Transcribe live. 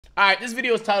All right, this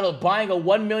video is titled Buying a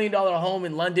 $1 million Home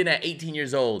in London at 18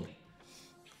 years old.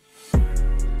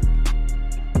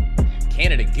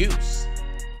 Canada Goose.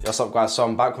 What's up, guys? So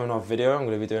I'm back with another video. I'm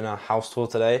going to be doing a house tour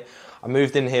today. I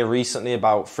moved in here recently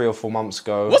about 3 or 4 months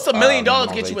ago. What's $1 million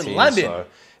get you in London? So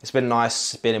it's been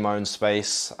nice being in my own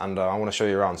space, and I want to show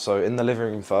you around. So in the living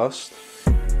room first.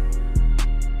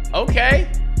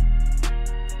 Okay.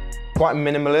 Quite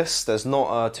minimalist. There's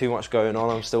not too much going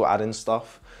on. I'm still adding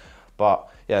stuff. But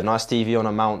yeah, nice TV on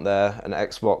a mount there, an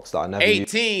Xbox that I never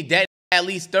used. 18, that at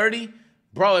least 30?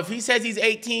 Bro, if he says he's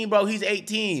 18, bro, he's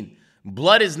 18.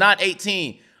 Blood is not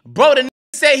 18. Bro, the nigga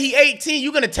said he 18.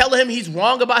 You gonna tell him he's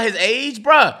wrong about his age,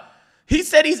 bro? He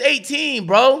said he's 18,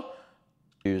 bro.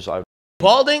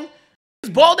 Balding?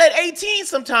 He's bald at 18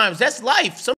 sometimes. That's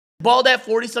life. Some bald at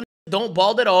 40, some don't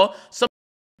bald at all. Some,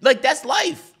 like, that's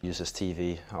life. Use this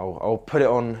TV. I'll put it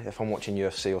on if I'm watching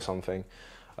UFC or something.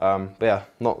 But yeah,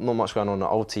 not much going on. The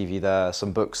old TV there,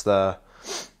 some books there.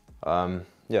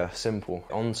 Yeah, simple.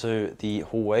 Onto the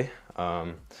hallway.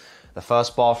 The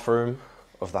first bathroom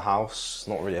of the house,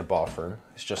 not really a bathroom,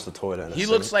 it's just a toilet and a He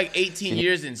sink. looks like 18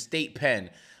 years in state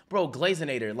pen. Bro,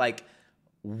 Glazinator, like,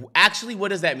 actually, what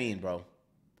does that mean, bro?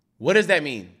 What does that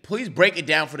mean? Please break it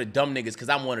down for the dumb niggas, because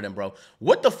I'm one of them, bro.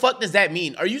 What the fuck does that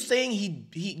mean? Are you saying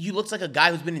he looks like a guy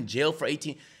who's been in jail for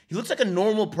 18? He looks like a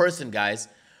normal person, guys.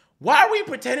 Why are we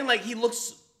pretending like he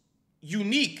looks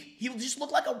unique? He just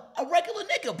looked like a regular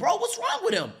nigga, bro. What's wrong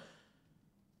with him?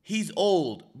 He's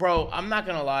old. Bro, I'm not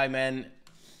gonna lie, man. You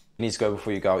need to go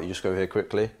before you go out, you just go here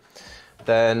quickly.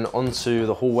 Then onto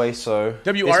the hallway. So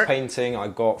this painting I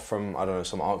got from, I don't know,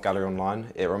 some art gallery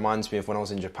online. It reminds me of when I was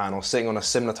in Japan. I was sitting on a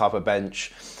similar type of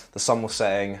bench. The sun was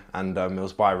setting and it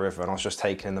was by a river, and I was just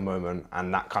taking in the moment,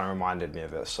 and that kind of reminded me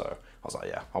of it. So I was like,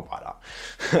 yeah, I'll buy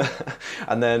that.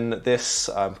 And then this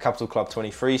Capital Club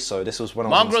 23. So this was when I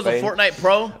was in Spain. Mongrel's a Fortnite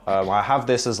pro. I have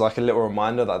this as like a little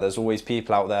reminder that there's always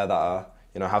people out there that are,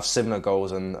 you know, have similar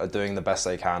goals and are doing the best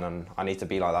they can, and I need to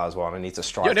be like that as well, and I need to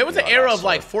strive. Yo, there was an era of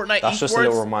like Fortnite that's just a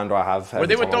little reminder I have. Where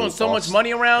they were throwing so much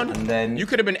money around, and then you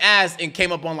could have been asked and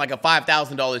came up on like a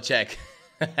 $5,000 check.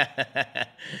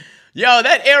 Yo,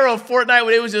 that era of Fortnite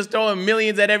where they was just throwing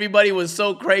millions at everybody was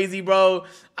so crazy, bro.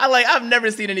 I've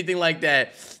never seen anything like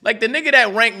that. Like, the nigga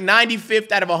that ranked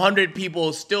 95th out of 100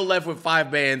 people still left with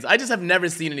 5 bands. I just have never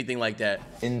seen anything like that.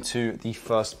 Into the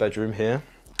first bedroom here.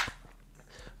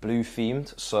 Blue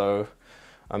themed, so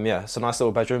yeah, it's a nice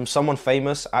little bedroom. Someone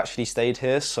famous actually stayed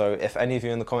here, so if any of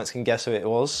you in the comments can guess who it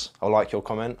was, I'll like your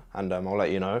comment and I'll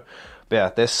let you know. But yeah,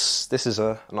 this is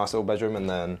a nice little bedroom, and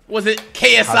then was it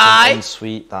KSI? It has an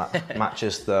ensuite that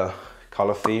matches the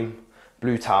color theme.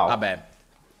 Blue towel. Not bad.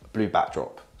 Blue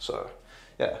backdrop. So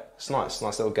yeah, it's nice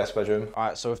little guest bedroom. All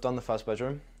right, so we've done the first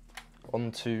bedroom.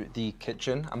 Onto the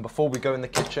kitchen, and before we go in the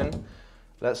kitchen,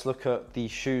 let's look at the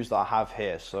shoes that I have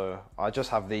here. So I just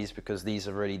have these because these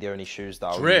are really the only shoes that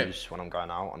I'll use when I'm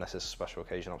going out, unless it's a special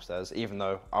occasion upstairs, even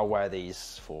though I'll wear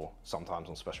these for sometimes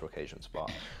on special occasions. But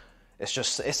it's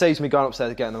just, it saves me going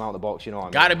upstairs, getting them out of the box, you know what I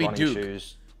mean? Gotta be Duke.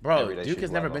 Shoes, bro, Duke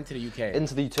has never been to the UK.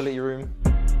 Into the utility room.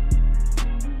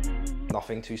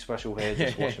 Nothing too special here,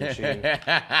 just washing machine.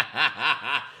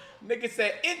 Nigga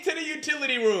said, into the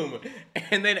utility room.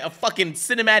 And then a fucking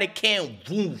cinematic can,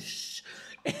 whoosh.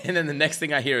 And then the next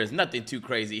thing I hear is nothing too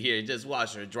crazy here, just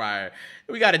washer, dryer.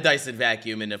 We got a Dyson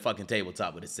vacuum in the fucking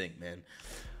tabletop with a sink, man.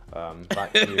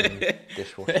 Vacuum,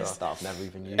 dishwasher that I've never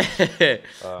even used.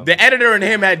 The editor and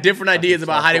him had different ideas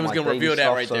about how they was going to reveal that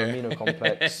right there. Amino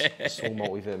complex, small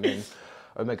multivitamin,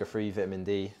 omega-3 vitamin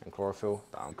D, and chlorophyll.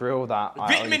 That grill that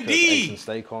I only cook eggs and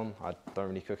steak on. I don't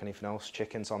really cook anything else.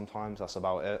 Chicken sometimes, that's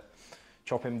about it.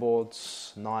 Chopping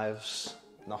boards, knives,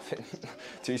 nothing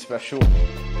too special.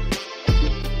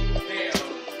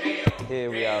 Here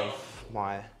we have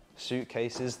my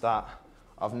suitcases that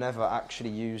I've never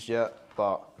actually used yet,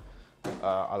 but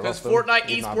I love them. Because Fortnite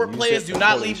eSport players do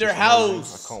not leave their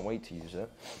house. I can't wait to use it.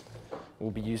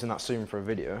 We'll be using that soon for a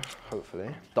video, hopefully.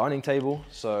 Dining table,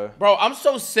 so... Bro, I'm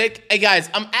so sick. Hey, guys,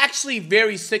 I'm actually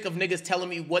very sick of niggas telling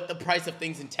me what the price of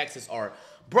things in Texas are.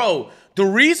 Bro, the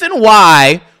reason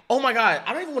why... Oh, my God.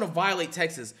 I don't even want to violate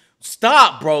Texas.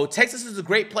 Stop, bro. Texas is a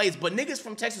great place, but niggas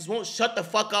from Texas won't shut the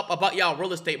fuck up about y'all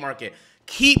real estate market.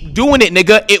 Keep doing it,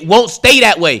 nigga. It won't stay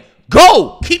that way.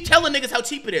 Go! Keep telling niggas how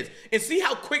cheap it is. And see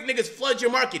how quick niggas flood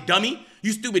your market, dummy.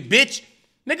 You stupid bitch.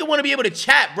 Nigga want to be able to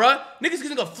chat, bruh. Niggas is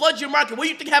gonna flood your market. What do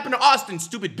you think happened to Austin,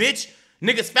 stupid bitch?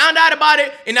 Niggas found out about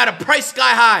it, and now the price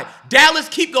sky high. Dallas,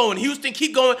 keep going. Houston,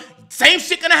 keep going. Same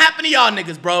shit gonna happen to y'all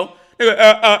niggas, bro.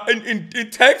 In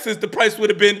Texas, the price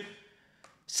would have been...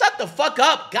 Shut the fuck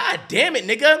up. God damn it,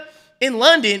 nigga. In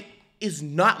London is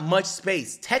not much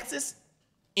space. Texas,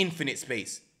 infinite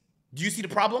space. Do you see the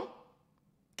problem?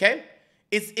 Okay?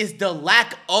 It's the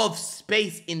lack of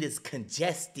space in this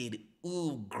congested,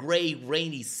 gray,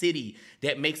 rainy city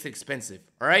that makes it expensive.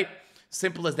 All right?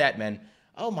 Simple as that, man.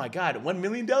 Oh my God, $1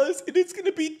 million and it's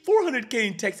gonna be $400K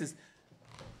in Texas.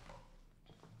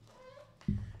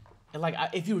 And like,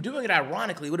 if you were doing it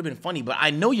ironically, it would have been funny, but I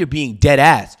know you're being dead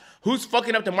ass. Who's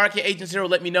fucking up the market? Agent Zero,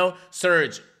 let me know.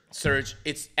 Surge,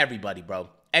 it's everybody, bro.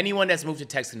 Anyone that's moved to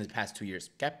Texas in the past 2 years,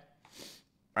 okay?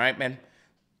 All right, man.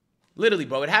 Literally,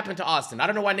 bro, it happened to Austin. I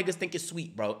don't know why niggas think it's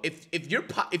sweet, bro. If your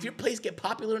place get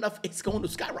popular enough, it's going to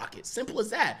skyrocket. Simple as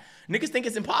that. Niggas think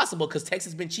it's impossible because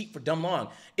Texas been cheap for dumb long.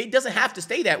 It doesn't have to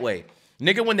stay that way.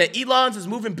 Nigga, when the Elons is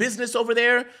moving business over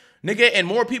there, nigga, and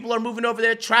more people are moving over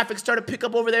there, traffic started to pick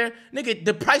up over there, nigga,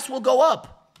 the price will go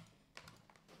up.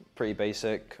 Pretty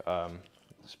basic.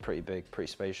 It's pretty big,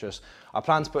 pretty spacious. I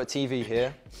plan to put a TV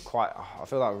here. I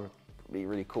feel that would be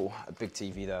really cool, a big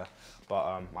TV there. But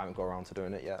I haven't got around to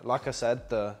doing it yet. Like I said,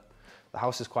 the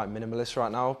house is quite minimalist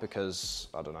right now because,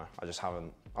 I don't know, I just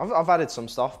haven't, I've added some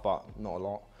stuff, but not a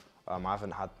lot. I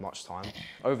haven't had much time.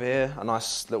 Over here, a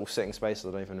nice little sitting space.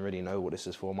 I don't even really know what this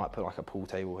is for. I might put like a pool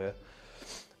table here.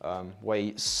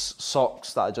 Weights,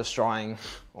 socks that are just drying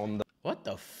on the... What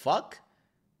the fuck?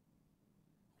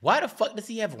 Why the fuck does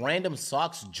he have random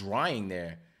socks drying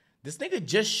there? This nigga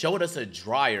just showed us a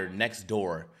dryer next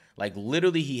door. Like,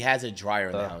 literally, he has a dryer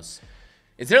in the house.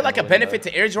 Is there like a benefit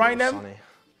to air drying them? Sunny.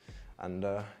 And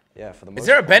yeah, for the most Is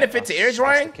there a benefit to air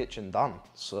drying? That's the kitchen done.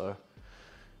 So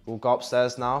we'll go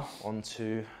upstairs now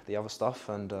onto the other stuff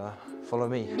and follow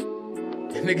me.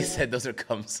 The nigga said those are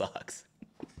cum socks.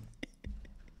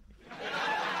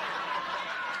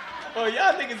 Oh,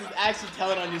 y'all niggas is actually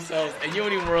telling on yourselves and you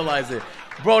don't even realize it.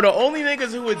 Bro, the only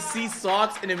niggas who would see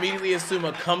socks and immediately assume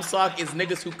a cum sock is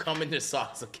niggas who come in their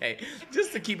socks, okay?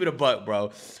 Just to keep it a buck,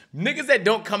 bro. Niggas that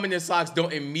don't come in their socks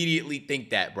don't immediately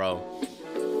think that, bro.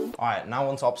 All right, now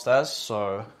on to upstairs.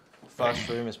 So first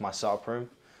room is my setup room.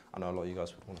 I know a lot of you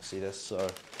guys would want to see this. So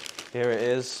here it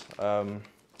is.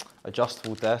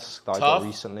 Adjustable desk that I got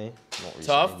recently. Not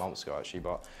recently, months ago actually,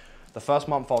 but the first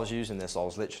month I was using this, I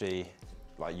was literally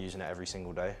like using it every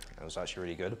single day. It was actually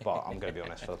really good, but I'm gonna be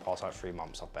honest, for the past like 3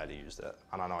 months, I've barely used it.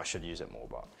 And I know I should use it more,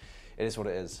 but it is what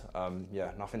it is.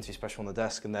 Yeah, nothing too special on the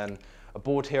desk. And then a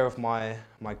board here of my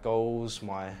goals,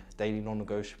 my daily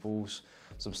non-negotiables,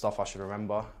 some stuff I should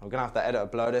remember. I'm gonna have to edit a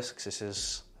blur this because this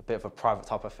is a bit of a private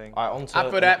type of thing. All right, on to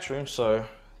the next room. So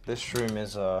this room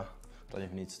is, don't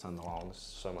even need to turn the light on, there's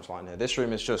so much light in here. This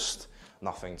room is just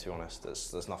nothing, to be honest.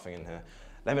 There's nothing in here.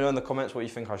 Let me know in the comments what you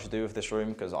think I should do with this room,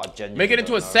 because I genuinely make it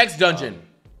into a sex dungeon.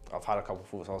 I've had a couple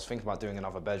thoughts. I was thinking about doing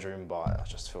another bedroom, but I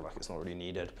just feel like it's not really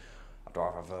needed. I'd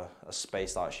rather have a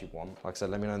space that I actually want. Like I said,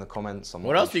 let me know in the comments.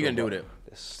 What else are you gonna do with it?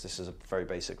 This is a very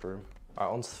basic room. All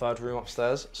right, on to the third room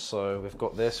upstairs. So we've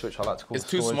got this, which I like to call the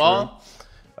storage room. It's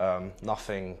too small?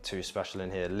 Nothing too special in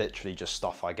here. Literally just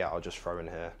stuff I get, I'll just throw in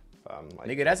here. Like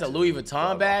nigga, that's a Louis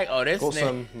Vuitton bag? Oh, this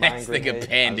nigga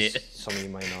panned it. Some of you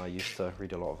may know I used to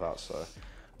read a lot of that, so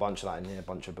bunch of that in here,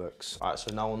 bunch of books. All right,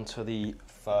 so now on to the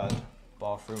third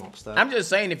bathroom upstairs. I'm just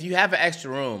saying, if you have an extra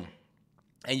room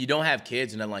and you don't have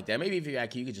kids or nothing like that, maybe if you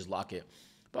got kids, you could just lock it.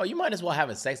 Bro, you might as well have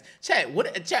a sex. Chat,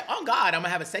 on God, I'm gonna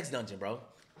have a sex dungeon, bro.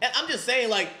 And I'm just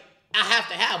saying, like, I have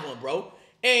to have one, bro.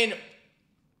 And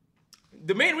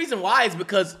the main reason why is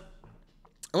because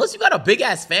unless you got a big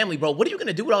ass family, bro, what are you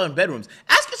gonna do with all them bedrooms?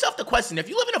 Ask yourself the question, if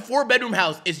you live in a 4-bedroom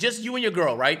house, it's just you and your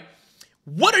girl, right?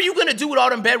 What are you gonna do with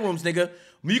all them bedrooms, nigga?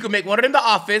 You can make one of them the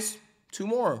office, 2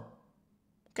 more.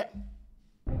 Okay.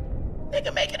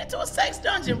 Nigga, make it into a sex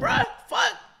dungeon, bruh.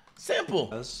 Fuck.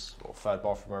 Simple. Or third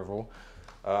bathroom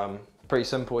overall. Pretty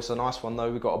simple. It's a nice one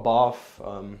though. We've got a bath.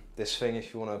 This thing,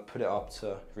 if you want to put it up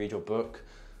to read your book.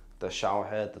 The shower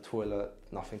head, the toilet,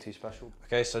 nothing too special.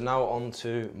 Okay, so now on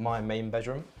to my main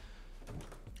bedroom.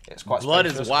 It's quite blood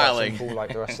is wilding, quite simple,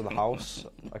 like the rest of the house.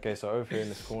 Okay, so over here in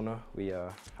this corner, we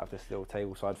have this little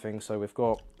table side thing. So we've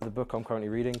got the book I'm currently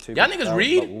reading. Y'all niggas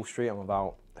read? Wall Street. I'm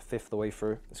about a fifth of the way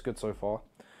through. It's good so far.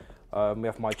 We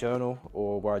have my journal,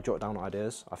 or where I jot down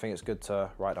ideas. I think it's good to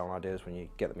write down ideas when you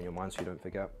get them in your mind so you don't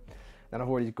forget. Then I've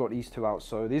already got these 2 out.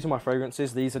 So these are my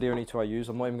fragrances. These are the only 2 I use.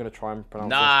 I'm not even going to try and pronounce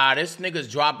Nah, this nigga's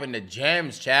dropping the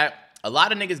gems, chat. A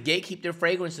lot of niggas gatekeep their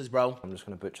fragrances, bro. I'm just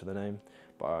going to butcher the name.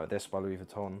 But this by Louis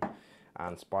Vuitton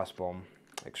and Spice Bomb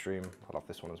Extreme. I love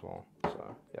this one as well.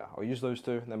 So yeah, I'll use those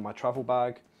 2. Then my travel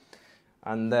bag.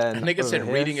 And then nigga said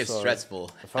here, reading is stressful.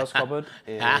 The first cupboard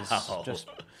is just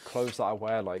clothes that I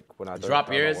wear like when I don't know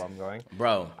where I'm going.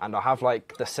 Bro. And I have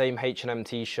like the same H&M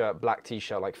t-shirt, black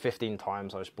t-shirt like 15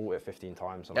 times. I just bought it 15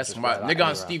 times. And that's smart. Nigga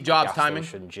on Steve Jobs timing.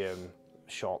 Station, gym,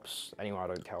 shops, anywhere I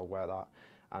don't care, I'll wear that.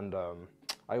 And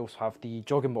I also have the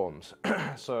jogging bottoms.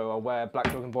 So I'll wear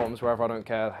black jogging bottoms wherever I don't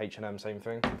care. H&M, same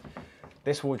thing.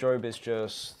 This wardrobe is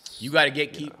just... You gotta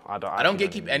gatekeep. You know, I don't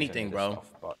gatekeep anything, bro.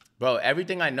 Stuff, bro,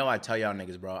 everything I know, I tell y'all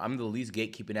niggas, bro. I'm the least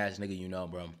gatekeeping ass nigga you know,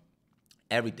 bro.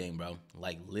 Everything, bro.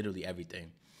 Like, literally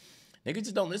everything. Niggas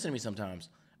just don't listen to me sometimes.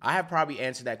 I have probably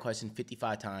answered that question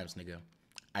 55 times, nigga.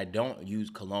 I don't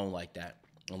use cologne like that.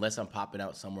 Unless I'm popping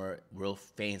out somewhere real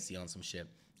fancy on some shit.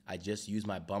 I just use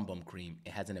my Bum Bum cream.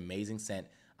 It has an amazing scent.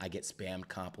 I get spammed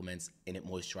compliments, and it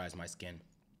moisturizes my skin.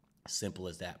 Simple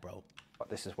as that, bro. But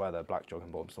this is where the black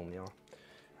jogging bottoms normally are.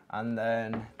 And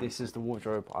then this is the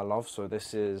wardrobe I love. So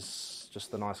this is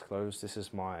just the nice clothes. This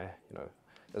is my, you know,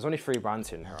 there's only 3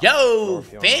 brands in here. Yo,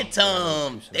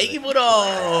 Phantom. Thank you for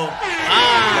the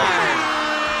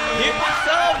Hit what's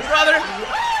up, brother.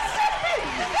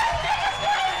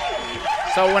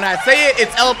 So when I say it,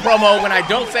 it's L promo. When I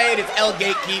don't say it, it's L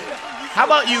gatekeep. How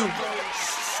about you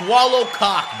swallow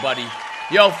cock, buddy?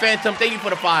 Yo, Phantom, thank you for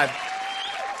the 5.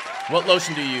 What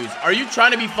lotion do you use? Are you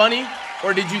trying to be funny,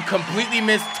 or did you completely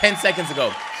miss 10 seconds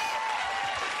ago?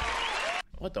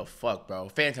 What the fuck, bro?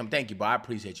 Phantom, thank you, bro. I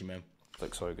appreciate you, man.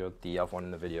 Looks so good. The other one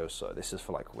in the video, so this is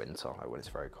for like winter, like when it's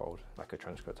very cold, like a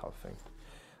trench coat type of thing.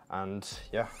 And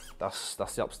yeah, that's the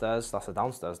upstairs. That's the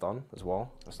downstairs done as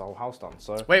well. That's the whole house done.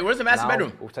 So wait, where's the master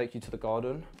bedroom? We'll take you to the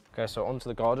garden. Okay, so onto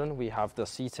the garden. We have the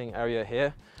seating area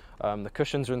here. The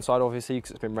cushions are inside, obviously,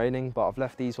 because it's been raining. But I've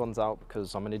left these ones out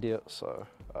because I'm an idiot. So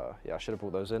yeah, I should have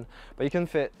brought those in. But you can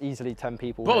fit easily 10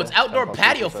 people. Bro, here, it's outdoor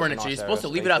patio people, so furniture. nice You're supposed to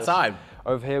leave it spacious. outside.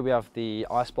 Over here we have the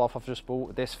ice bath I've just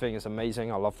bought. This thing is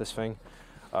amazing. I love this thing.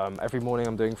 Every morning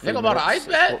I'm doing 3 minutes. About an ice It's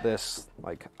bath? got this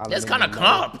like That's kind of aluminium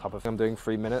calm. metal type of thing. I'm doing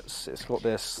 3 minutes. It's got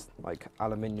this like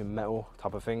aluminium metal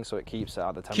type of thing, so it keeps it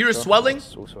at the temperature. Cure swelling?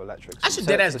 It's also electric. I So should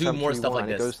you set deadass the do more temperature you stuff want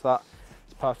like and this. It goes to that.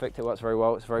 It's perfect. It works very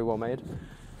well. It's very well made.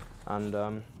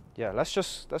 And yeah, let's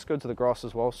go to the grass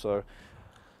as well. So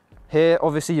here,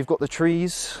 obviously, you've got the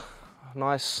trees.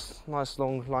 Nice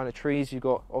long line of trees. You've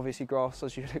got obviously grass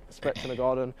as you'd expect in a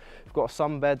garden. You've got a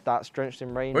sunbed that's drenched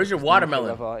in rain. Where's your because the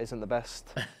watermelon? weather isn't the best.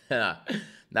 Nah,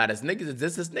 this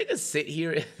nigga sit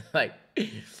here like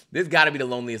this gotta be the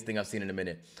loneliest thing I've seen in a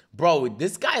minute. Bro,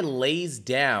 this guy lays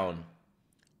down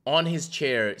on his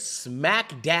chair,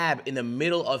 smack dab in the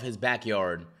middle of his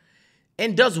backyard,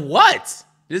 and does what?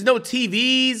 There's no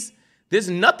TVs, there's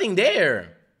nothing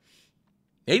there.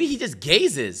 Maybe he just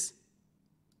gazes.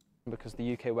 Because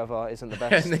the UK weather isn't the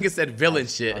best. Nigga said villain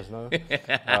shit. You guys know.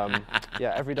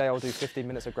 Yeah, every day I'll do 15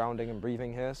 minutes of grounding and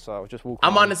breathing here, so I'll just walk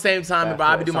I'm around on the same time, bro.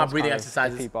 I be doing my breathing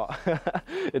exercises. Iffy, but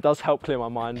it does help clear my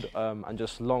mind, and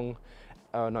just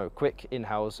quick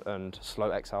inhales and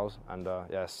slow exhales, and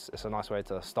yes, it's a nice way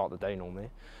to start the day normally.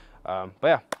 But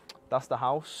yeah, that's the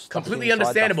house. Completely that's the inside,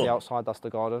 understandable. That's the outside, that's the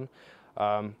garden.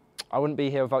 I wouldn't be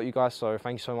here without you guys, so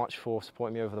thank you so much for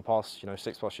supporting me over the past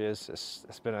 6+ years.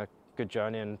 It's been a good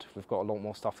journey, and we've got a lot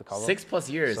more stuff to cover. 6+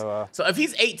 years. So if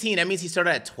he's 18, that means he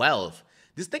started at 12.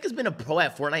 This nigga's been a pro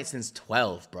at Fortnite since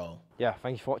 12, bro. Yeah,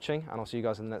 thank you for watching, and I'll see you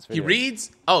guys in the next video. He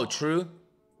reads? Oh, true.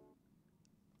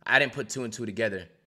 I didn't put 2 and 2 together.